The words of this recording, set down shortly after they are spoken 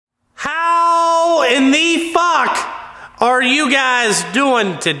are you guys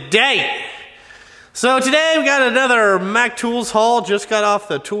doing today? So today we got another Mactools haul. Just got off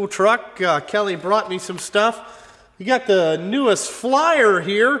the tool truck. Kelly brought me some stuff. We got the newest flyer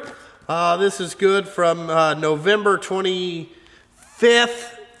here. This is good from November 25th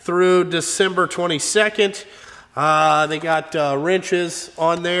through December 22nd. They got wrenches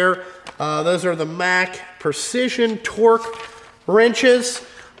on there. Those are the Mac Precision Torque wrenches,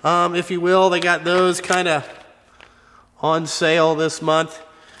 if you will. They got those kind of on sale this month.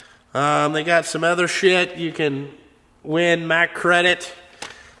 They got some other shit. You can win Mac credit,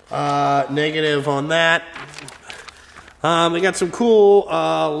 negative on that. They got some cool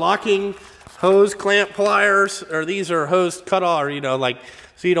locking hose clamp pliers, or these are hose cut off, you know, like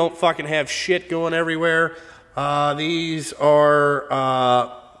so you don't fucking have shit going everywhere. These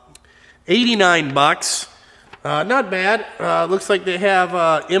are 89 bucks. Not bad. Looks like they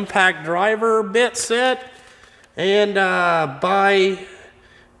have impact driver bit set. And buy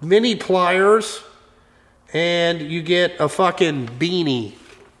mini pliers and you get a fucking beanie,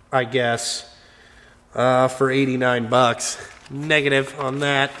 I guess, for 89 bucks. Negative on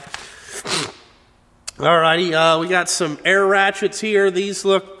that. Alrighty, we got some air ratchets here. These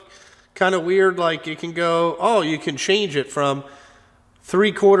look kind of weird, like you can go, oh, you can change it from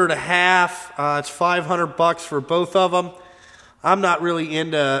 3/4 to half. It's 500 bucks for both of them. I'm not really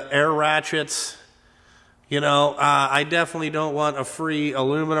into air ratchets. You know, I definitely don't want a free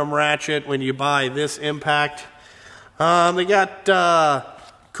aluminum ratchet when you buy this impact. They got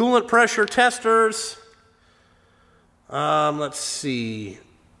coolant pressure testers. Let's see.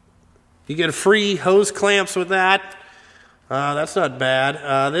 You get a free hose clamps with that. That's not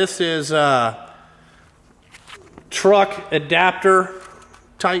bad. This is truck adapter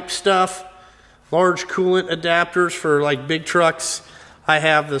type stuff. Large coolant adapters for like big trucks. I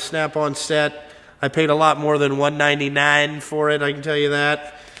have the snap-on set. I paid a lot more than $1.99 for it, I can tell you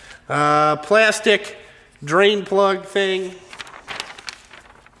that. Plastic drain plug thing.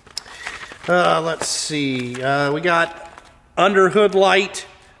 Let's see. We got under hood light.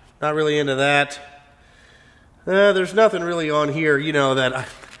 Not really into that. There's nothing really on here, you know, that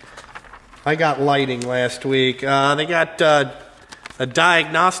I got lighting last week. They got a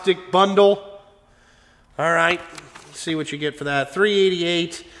diagnostic bundle. All right, let's see what you get for that.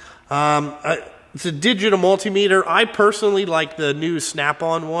 $388. It's a digital multimeter. I personally like the new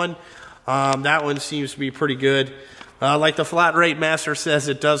snap-on one. That one seems to be pretty good. Like the flat rate master says,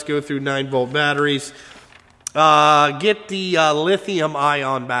 it does go through 9-volt batteries. Get the lithium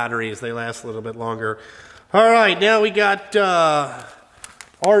ion batteries. They last a little bit longer. All right, now we got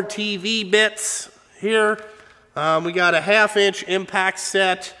RTV bits here. We got a 1/2-inch impact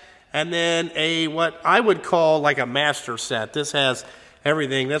set, and then a what I would call like a master set. This has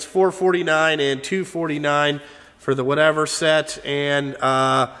everything. That's $449 and $249 for the whatever set, and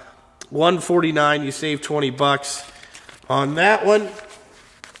 $149. You save 20 bucks on that one.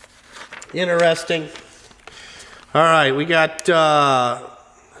 Interesting. All right, we got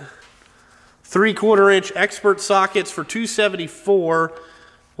 3/4-inch expert sockets for $274.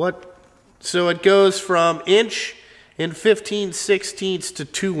 So it goes from inch and 15/16 to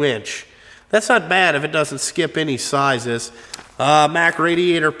 2-inch. That's not bad if it doesn't skip any sizes. Mac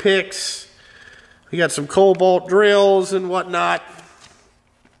radiator picks. We got some cobalt drills and whatnot.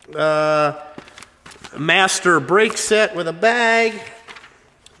 Master brake set with a bag.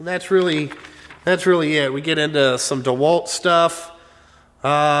 And that's really it. We get into some DeWalt stuff.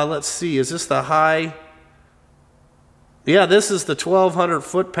 Let's see. Is this the high? Yeah, this is the 1200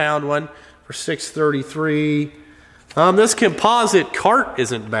 foot-pound one for $633. This composite cart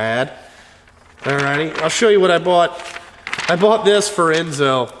isn't bad. Alrighty, I'll show you what I bought. I bought this for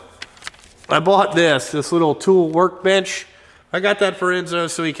Enzo. I bought this little tool workbench. I got that for Enzo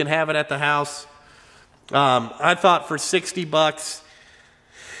so he can have it at the house. I thought for 60 bucks.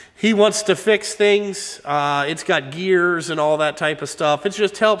 He wants to fix things. It's got gears and all that type of stuff. It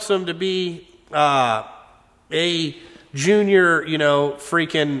just helps him to be a junior, you know,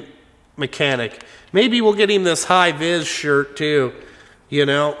 freaking mechanic. Maybe we'll get him this high-vis shirt too, you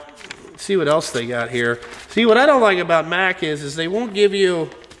know. See what else they got here. See, what I don't like about Mac is they won't give you,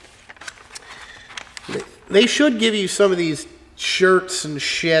 they should give you some of these shirts and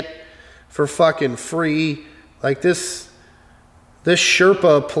shit for fucking free. Like this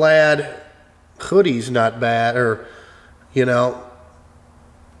Sherpa plaid hoodie's not bad, or, you know,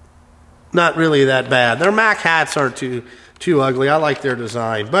 not really that bad. Their Mac hats aren't too ugly. I like their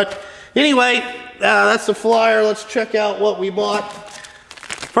design. But anyway, that's the flyer. Let's check out what we bought.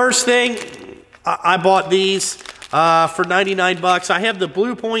 First thing, I bought these for 99 bucks. I have the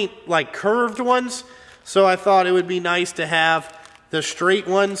Blue Point, like, curved ones. so I thought it would be nice to have the straight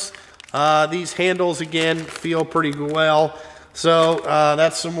ones. These handles, again, feel pretty well. So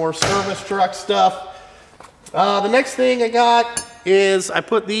that's some more service truck stuff. The next thing I got is I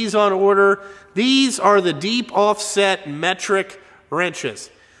put these on order. These are the deep offset metric wrenches.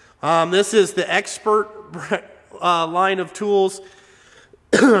 This is the Expert line of tools.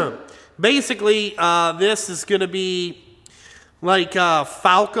 Basically, this is going to be like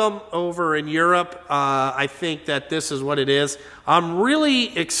Falcom over in Europe. I think that this is what it is.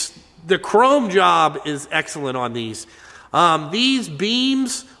 The chrome job is excellent on these. These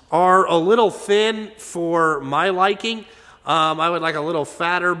beams are a little thin for my liking. I would like a little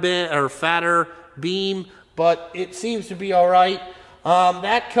fatter beam, but it seems to be all right.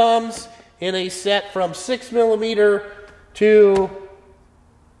 That comes in a set from 6mm to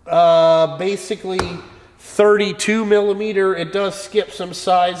basically 32mm. It does skip some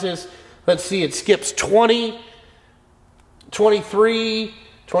sizes. Let's see, it skips 20, 23,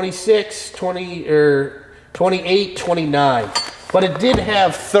 26, 20, or 28, 29. But it did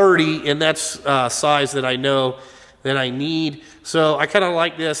have 30, and that's size that I know that I need. So I kind of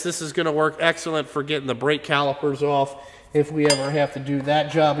like this. This is going to work excellent for getting the brake calipers off if we ever have to do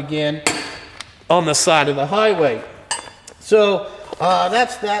that job again on the side of the highway. So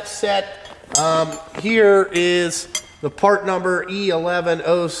that's that set. Here is the part number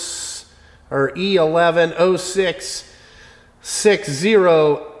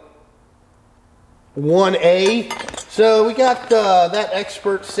E110601A. So we got that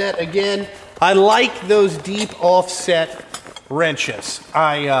Expert set again. I like those deep offset wrenches.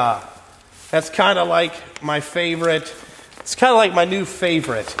 That's kind of like my favorite. It's kind of like my new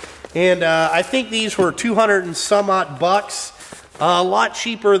favorite. And I think these were 200 and some odd bucks. A lot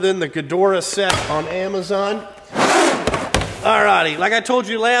cheaper than the Ghidorah set on Amazon. Alrighty, like I told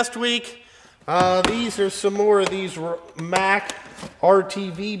you last week, these are some more of these Mac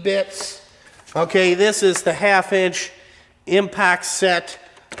RTV bits. Okay, this is the 1/2-inch impact set.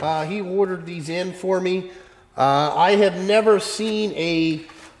 He ordered these in for me. I have never seen a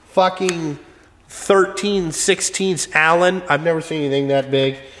fucking 13/16 Allen. I've never seen anything that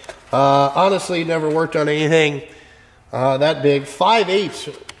big. Honestly, never worked on anything that big.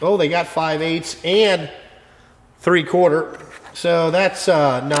 5/8. Oh, they got 5/8 and 3/4. So that's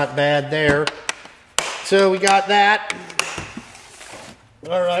not bad there. So we got that.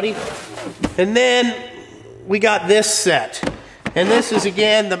 Alrighty. And then we got this set. And this is,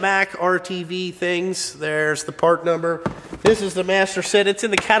 again, the Mac RTV things. There's the part number. This is the master set. It's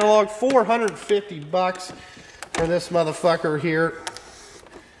in the catalog. 450 bucks for this motherfucker here.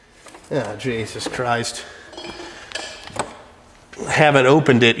 Oh, Jesus Christ. Haven't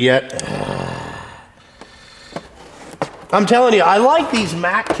opened it yet. I'm telling you, I like these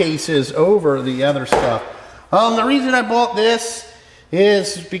Mac cases over the other stuff. The reason I bought this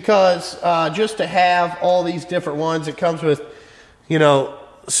is because just to have all these different ones, it comes with, you know,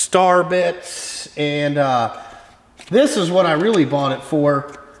 star bits, and this is what I really bought it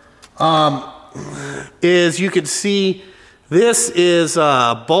for. Is you can see this is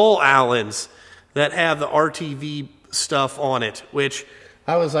bowl Allens that have the RTV stuff on it, which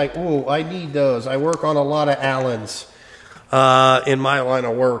I was like, ooh, I need those. I work on a lot of Allens in my line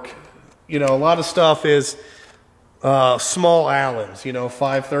of work. You know, a lot of stuff is small Allens, you know,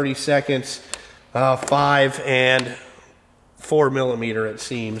 5/32, 5 and 4mm it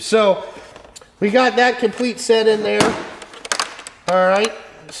seems. So we got that complete set in there. All right,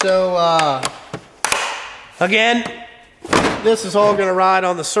 so again, this is all gonna ride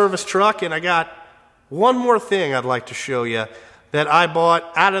on the service truck, and I got one more thing I'd like to show you that I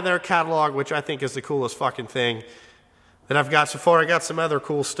bought out of their catalog, which I think is the coolest fucking thing that I've got so far. I got some other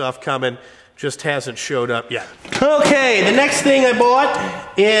cool stuff coming, just hasn't showed up yet. Okay, the next thing I bought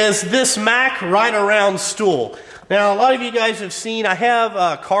is this Mac ride-around stool. Now, a lot of you guys have seen, I have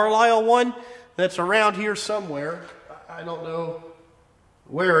a Carlisle one that's around here somewhere. I don't know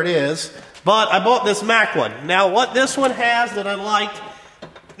where it is, but I bought this Mac one. Now, what this one has that I liked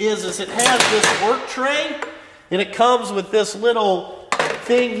is it has this work tray, and it comes with this little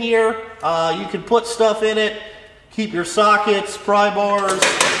thing here. You can put stuff in it, keep your sockets, pry bars,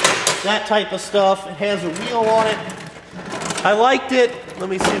 that type of stuff. It has a wheel on it. I liked it. Let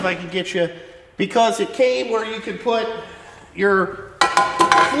me see if I can get you, because it came where you could put your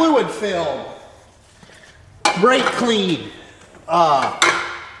fluid film, brake clean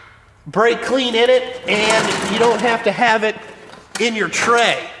in it, and you don't have to have it in your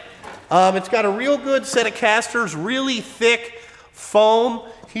tray. It's got a real good set of casters, really thick foam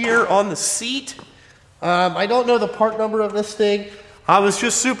here on the seat. I don't know the part number of this thing. I was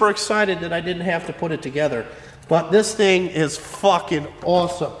just super excited that I didn't have to put it together. But this thing is fucking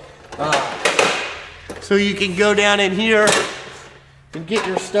awesome. So you can go down in here and get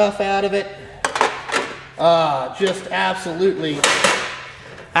your stuff out of it. Just absolutely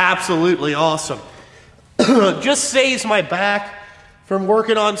awesome. Just saves my back from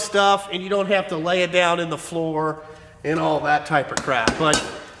working on stuff, and you don't have to lay it down in the floor and all that type of crap. But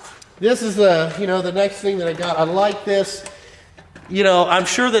this is the, the next thing that I got. I like this. I'm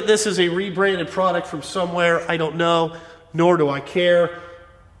sure that this is a rebranded product from somewhere. I don't know, nor do I care.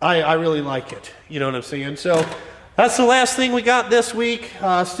 I really like it. You know what I'm saying? So that's the last thing we got this week.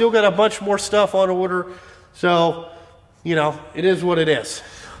 Still got a bunch more stuff on order. So, it is what it is.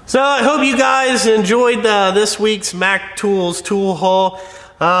 So I hope you guys enjoyed this week's Mactools tool haul.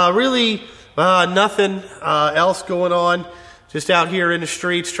 Really nothing else going on. Just out here in the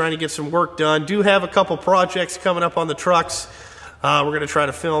streets trying to get some work done. Do have a couple projects coming up on the trucks. We're going to try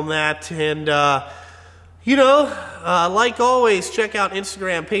to film that. And, like always, check out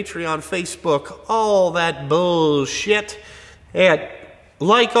Instagram, Patreon, Facebook, all that bullshit. And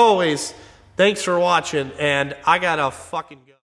like always, thanks for watching. And I got to fucking go.